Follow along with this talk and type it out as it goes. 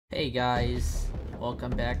Hey guys,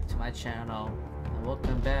 welcome back to my channel, and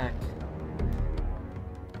welcome back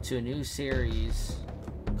to a new series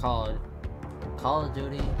called Call of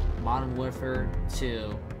Duty Modern Warfare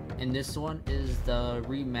 2, and this one is the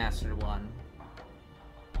remastered one.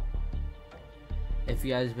 If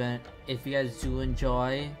you guys do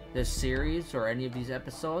enjoy this series or any of these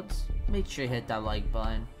episodes, make sure you hit that like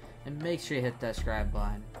button and make sure you hit that subscribe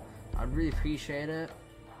button. I'd really appreciate it.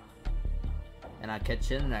 And I'll catch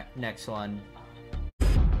you in the next one.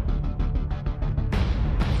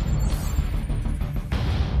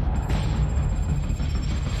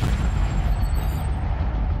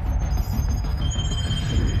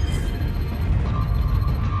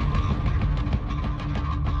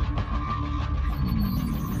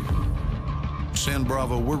 San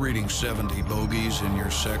Bravo, we're reading 70 bogeys in your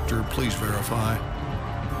sector. Please verify.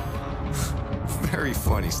 Very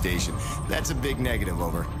funny, Station. That's a big negative,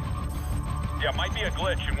 over. Yeah, might be a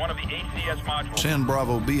glitch in one of the ACS modules. San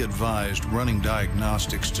Bravo, be advised, running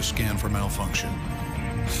diagnostics to scan for malfunction.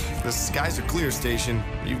 The skies are clear, Station.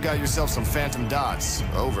 You've got yourself some phantom dots.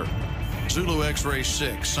 Over. Zulu X-Ray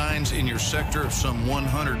 6, signs in your sector of some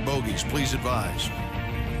 100 bogeys. Please advise.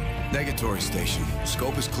 Negatory, Station.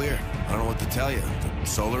 Scope is clear. I don't know what to tell you. The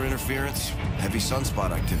solar interference, heavy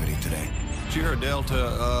sunspot activity today. Sierra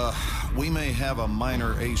Delta, we may have a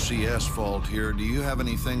minor ACS fault here. Do you have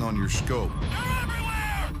anything on your scope? They're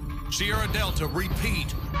everywhere! Sierra Delta,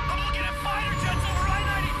 repeat. I'm looking at fighter jets over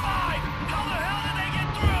I-95! How the hell did they get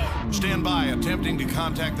through? Stand by, attempting to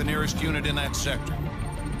contact the nearest unit in that sector.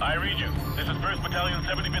 I read you. This is 1st Battalion,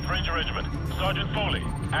 75th Ranger Regiment. Sergeant Foley,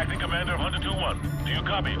 acting commander of Hunter 2-1. Do you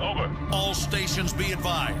copy? Over. All stations be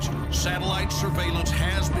advised. Satellite surveillance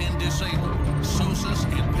has been disabled. SOSUS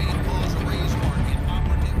and paintballs arrays are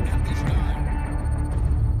inoperative at this time.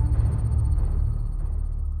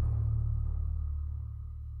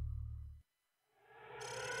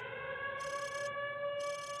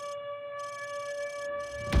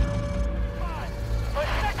 My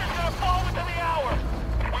sector's gonna fall within the hour!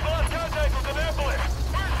 We've lost contact with the Annapolis!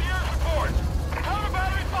 Where's the air support? Counter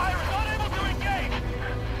battery fire is unable to engage!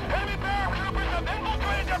 Enemy paratroopers have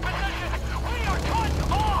infiltrated their positions! We are cut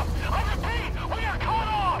off! I repeat, we are cut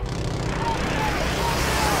off!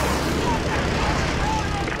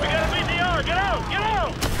 We gotta beat the hour! Get out! Get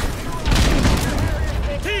out!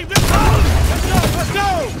 Team, let's go! Let's go! Let's go!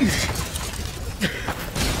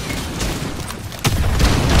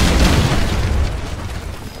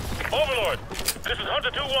 Overlord, this is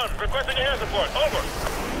Hunter 2-1, requesting air support. Over.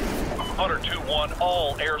 Hunter 2-1,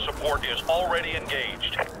 all air support is already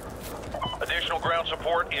engaged. Additional ground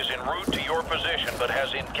support is en route to your position, but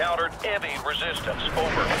has encountered heavy resistance.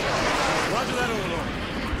 Over. Roger that,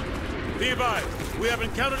 Overlord. Be advised, we have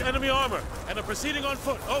encountered enemy armor and are proceeding on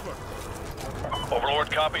foot. Over.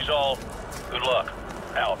 Overlord copies all. Good luck.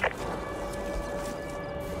 Out.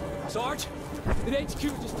 Sarge, did HQ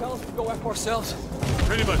just tell us to go F ourselves?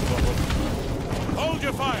 Pretty much, Corporal. Hold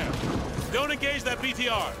your fire. Don't engage that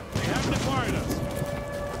BTR. They haven't acquired us.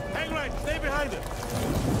 Hang right. Stay behind it.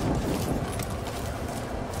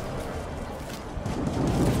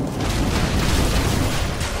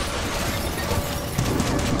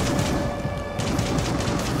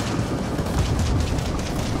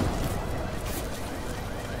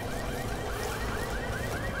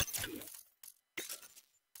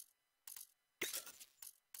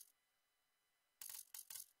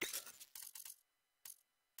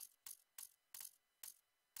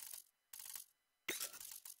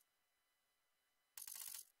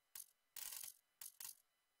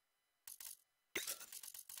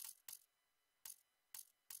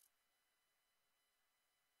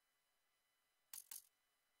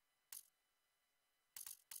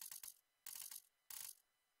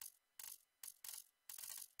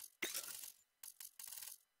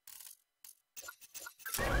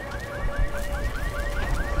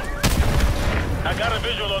 I got a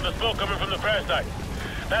visual on the smoke coming from the crash site.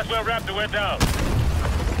 That's where Raptor went down.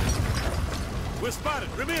 We're spotted.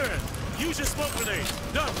 Ramirez, use your smoke grenade.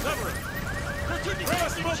 No, cover it. Throw a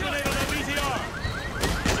smoke grenade on that BTR.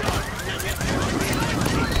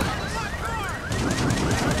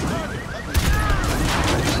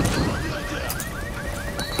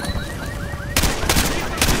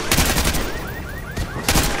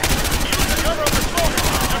 Use the cover of the smoke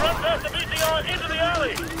to run past the BTR into the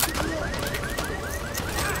alley.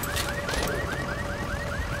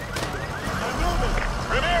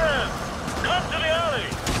 Ramirez, come to the alley!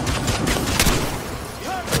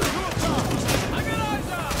 I got eyes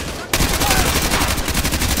out!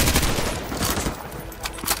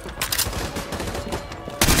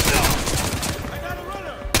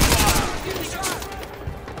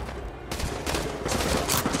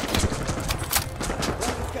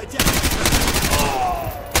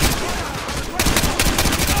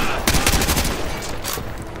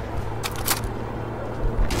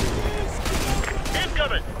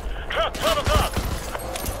 Truck, 12 o'clock.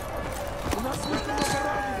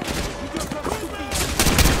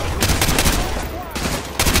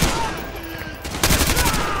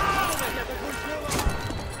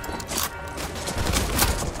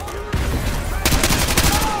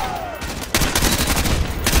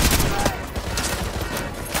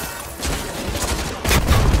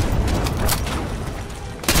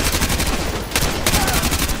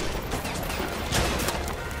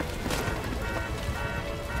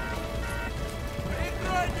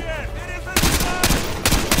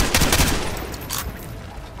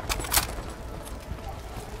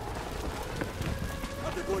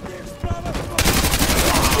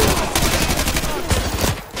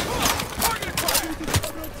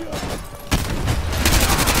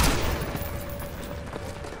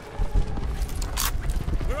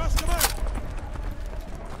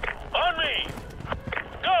 On me!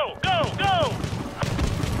 Go, go, go!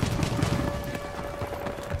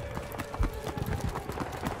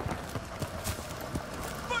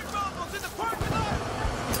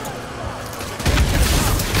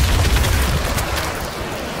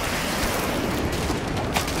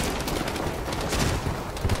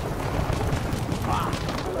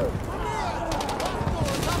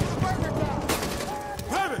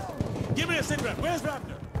 Give me a sit rep. Where's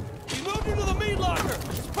Raptor? He moved into the meat locker.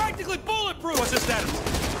 It's practically bulletproof. What's his status?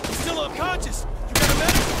 He's still unconscious. You got a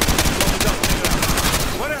medic?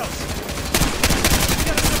 What else? We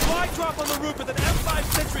got a supply drop on the roof with an M5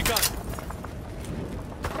 sentry gun.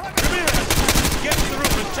 Ramirez, get to the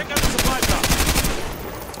roof and check out the supply drop.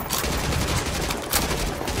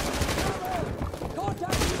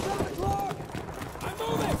 Contact with the 7 o'clock. I'm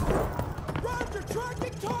moving. Roger,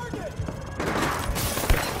 tracking target.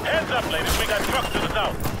 Heads up, ladies. We got trucks to the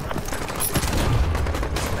south.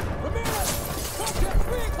 Ramirez, contact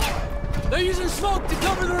 3 o'clock. They're using smoke to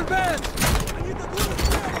cover their advance. I need the blue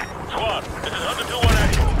square. Squad, this is Hunter 2-1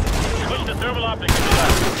 active. Switch to thermal optics to the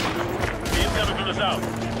left. He's coming from the south.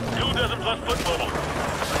 2 dozen plus foot mobile.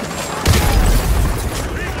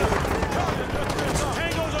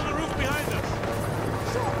 Tango's on the roof behind us.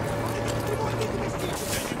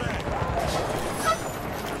 Take it back.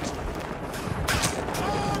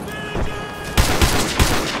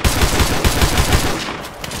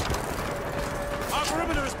 Our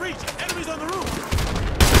perimeter is breached. Enemies on the roof.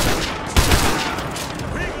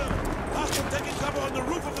 Regan, hostile taking cover on the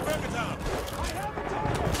roof of the Burger Town.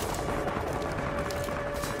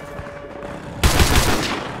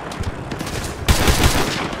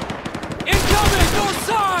 Incoming, north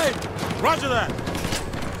side. Roger that.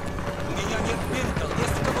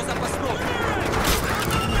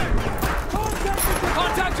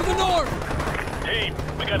 Contact to the north. Team,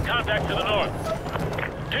 we got contact to the north.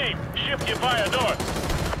 Team, shift your fire north.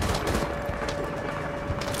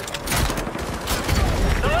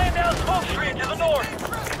 They're laying down smoke screen to the north.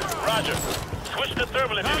 Roger. Switch to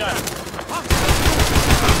thermal if you got it.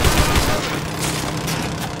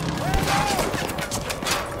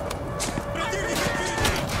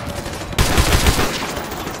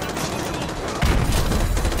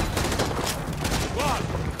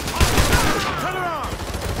 Turn around.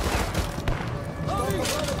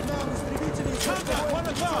 Contact 1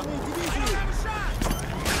 o'clock.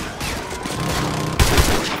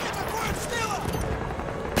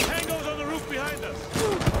 Tango's on the roof behind us.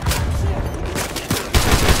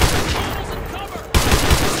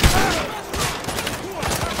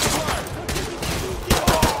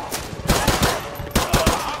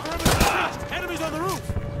 Enemies on the roof.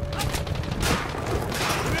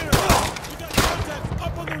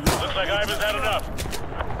 Up on the roof. Looks like Ivan's had enough.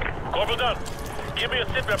 Corporal Dunn, give me a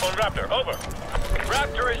sit rep on Raptor. Over.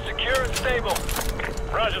 Raptor is secure and stable.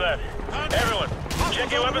 Roger that. Everyone,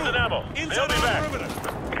 check your weapons and ammo. They'll be back.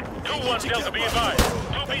 2-1 Delta, be advised. 2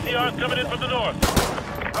 PCRs coming in from the north.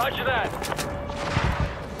 Roger that.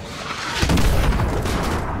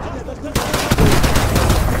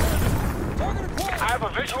 I have a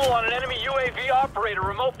visual on an enemy UAV operator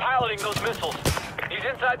remote piloting those missiles. He's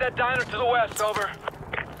inside that diner to the west, over.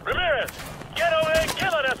 Ramirez, get over there and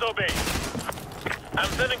kill that SOB. I'm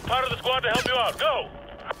sending part of the squad to help you out. Go!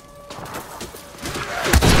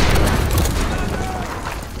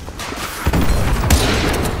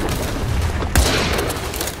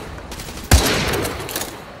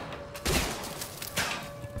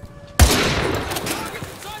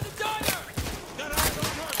 Inside the diner. Got eyes on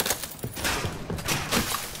target.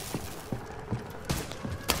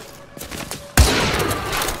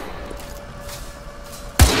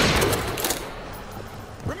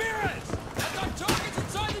 Ramirez, that's our targets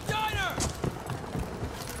inside the diner.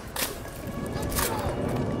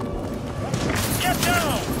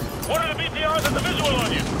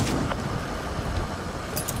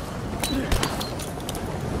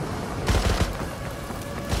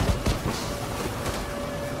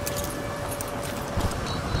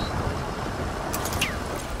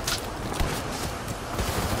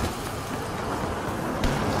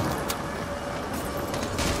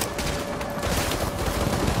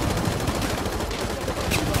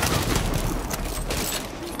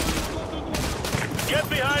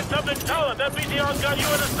 2-1, that BTR's got you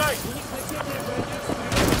in his sight.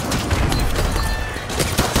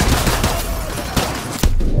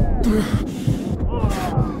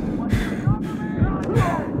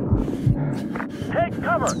 Take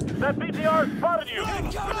cover! That BTR spotted you!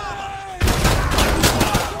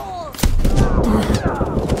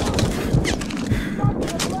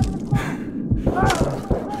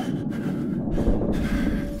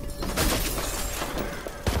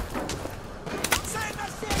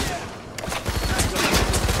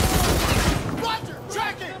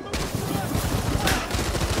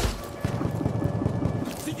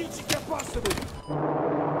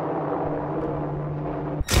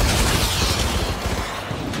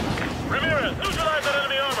 Ramirez, neutralize that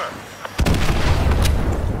enemy armor!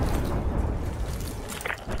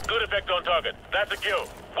 Good effect on target. That's a kill.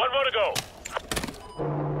 One more to go.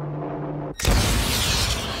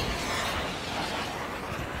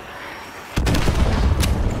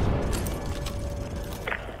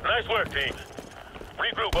 Nice work, team.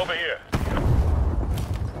 Regroup over here.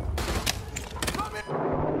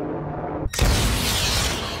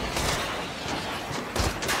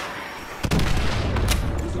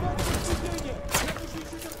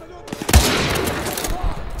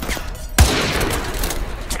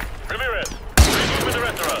 Ramirez, regroup with the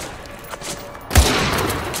rest of us.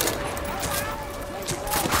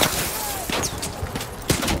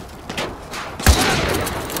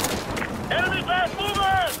 Enemy fast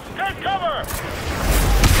movers! Take cover!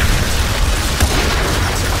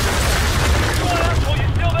 Come on, asshole, you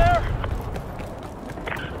still there?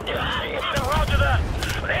 Roger that.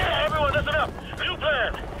 Everyone, listen up. New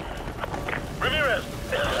plan. Ramirez,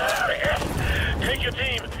 take your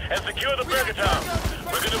team and secure the Burger Town.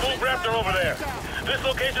 We're going to move Raptor over there. This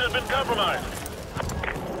location has been compromised.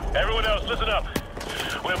 Everyone else, listen up.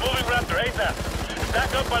 We're moving Raptor ASAP.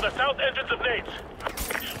 Stack up by the south entrance of Nate's.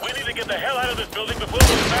 We need to get the hell out of this building before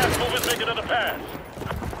those fast movers make another pass.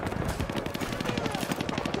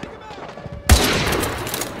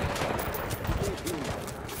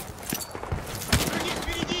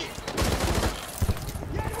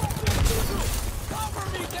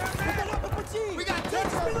 We got Jessey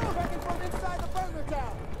tracking from inside the burger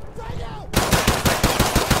town. Take out!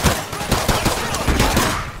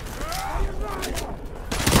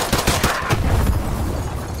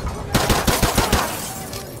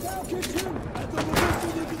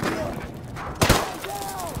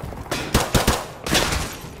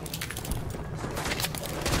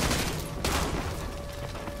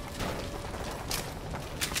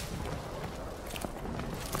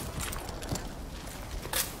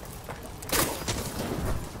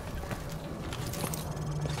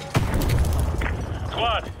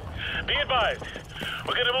 Squad, be advised.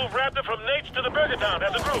 We're going to move Raptor from Nate's to the Burger Town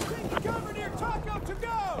as a group. Cover near Taco to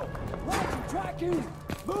go! Roger, tracking!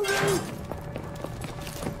 Moving!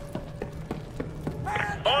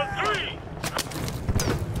 On 3.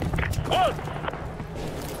 1,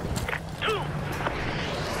 2,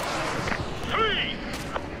 3.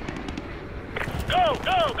 Go,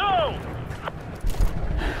 go, go!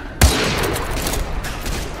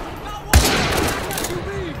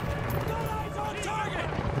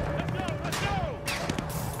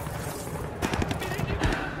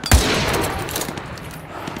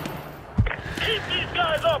 Keep these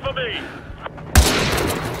guys off of me!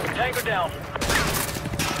 Tango down.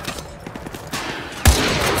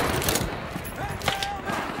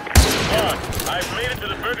 I've made it to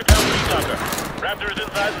the Burger Town restocker. Raptor is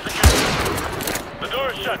inside the security. The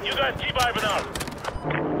door is shut. You guys keep Ivan out.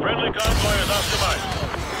 Friendly convoy is optimized.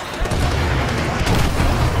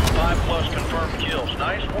 5+ confirmed kills.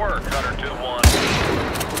 Nice work, Hunter 2-1.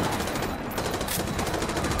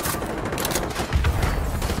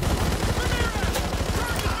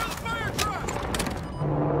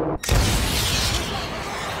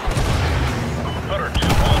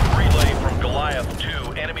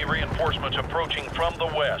 Enemy reinforcements approaching from the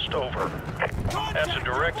west. Over. That's a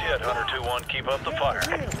direct hit, Hunter 2-1. Keep up the fire.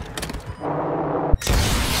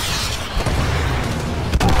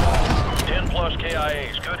 10+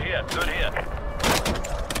 KIAs. Good hit. Good hit.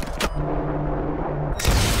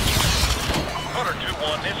 Hunter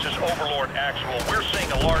 2-1, this is Overlord Actual. We're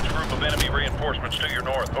seeing a large group of enemy reinforcements to your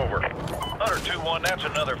north. Over. Hunter 2-1, that's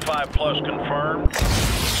another 5+ confirmed.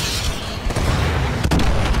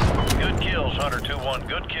 Good kills, Hunter 2-1.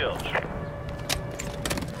 Good kills.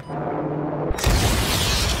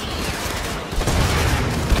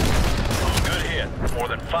 Good hit. More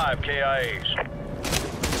than 5 KIAs.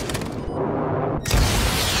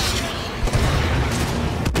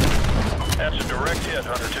 That's a direct hit,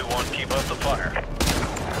 Hunter 2-1. Keep up the fire.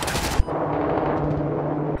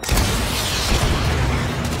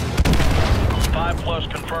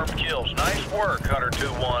 5+ confirmed kills. Nice work, Hunter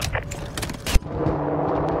 2-1.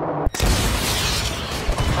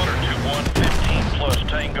 Hunter 2-1, 15+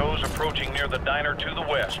 tangos approaching near the diner to the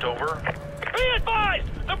west. Over. Be advised!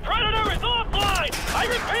 The Predator is offline! I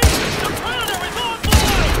repeat, the Predator is offline!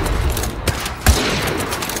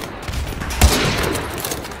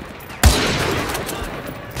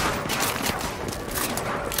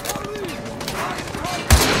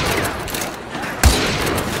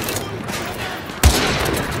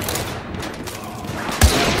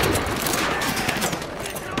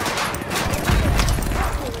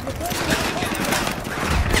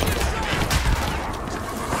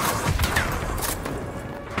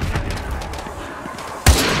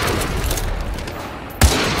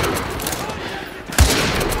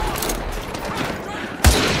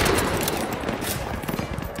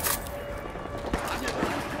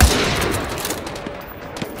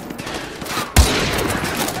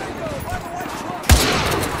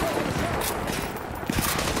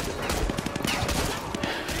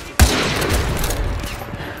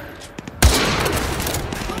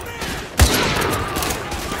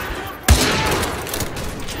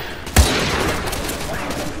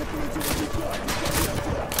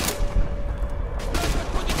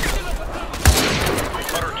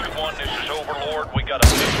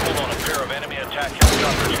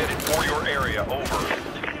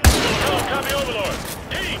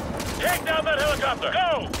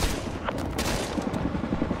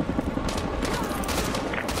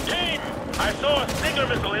 I saw a Stinger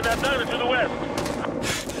missile in that diner to the west.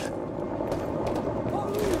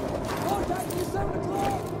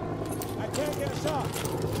 I can't get a shot.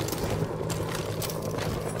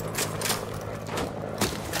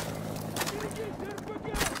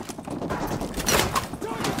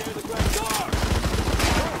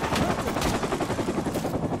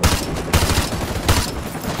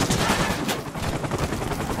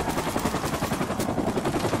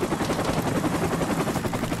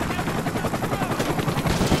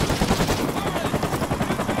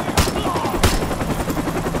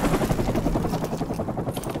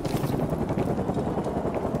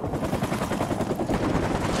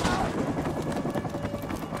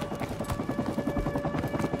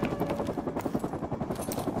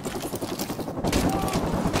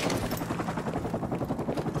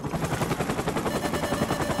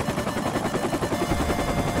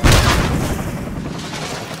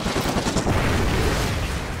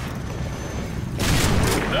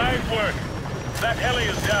 That heli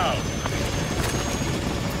is down.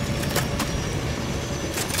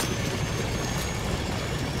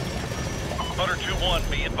 Hunter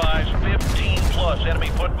 2-1, be advised, 15+ enemy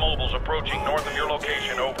foot mobiles approaching north of your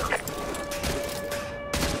location. Over.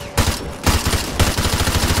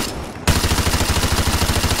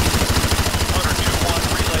 Hunter 2-1,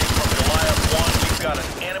 relay from Goliath 1. You've got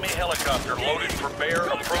an enemy helicopter loaded for bear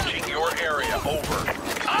approaching your area. Over.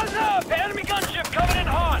 Enough! Enemy gunship coming in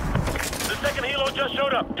hot! The second helo just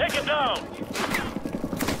showed up. Take it down!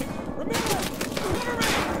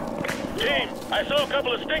 Team, I saw a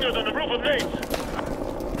couple of Stingers on the roof of Nate's.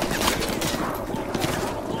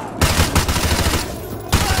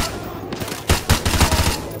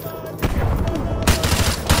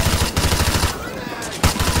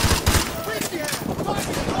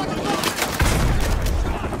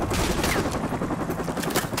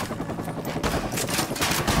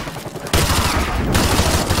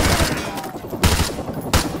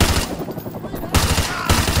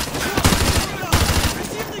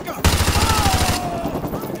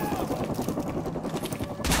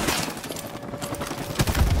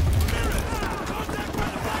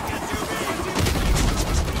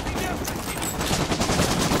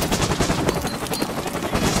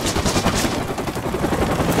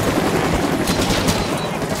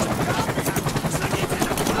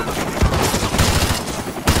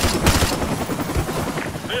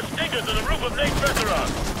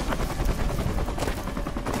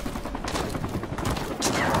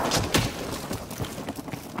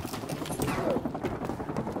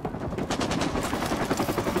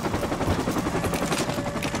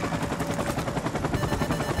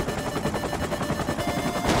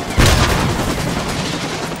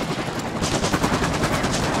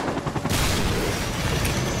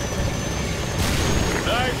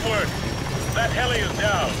 That heli is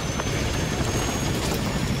down.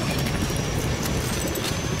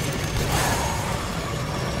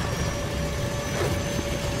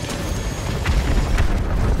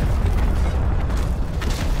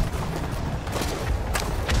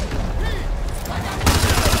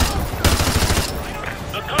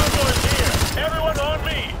 The convoy is here. Everyone on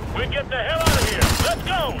me. We're getting the hell out of here. Let's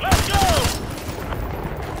go! Let's go!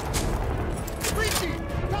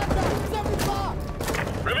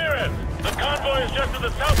 to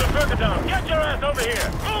the south of Bergetown. Get your ass over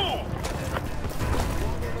here! Move!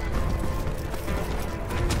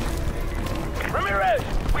 Ramirez,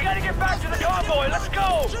 we gotta get back to the convoy. Let's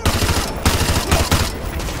go!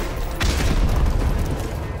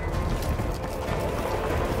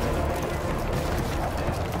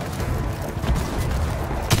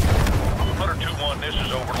 This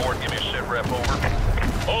is Overlord. Give me a sit rep, over.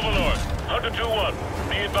 Overlord, Hunter 2-1.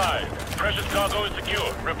 Be advised. Precious cargo is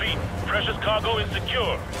secure. Repeat, precious cargo is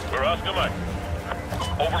secure. We're Oscar Mike.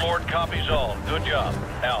 Overlord copies all. Good job.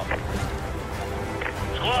 Out.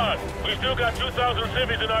 Squad, we still got 2,000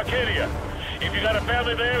 civvies in Arcadia. If you got a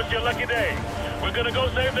family there, it's your lucky day. We're gonna go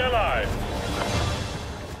save their lives.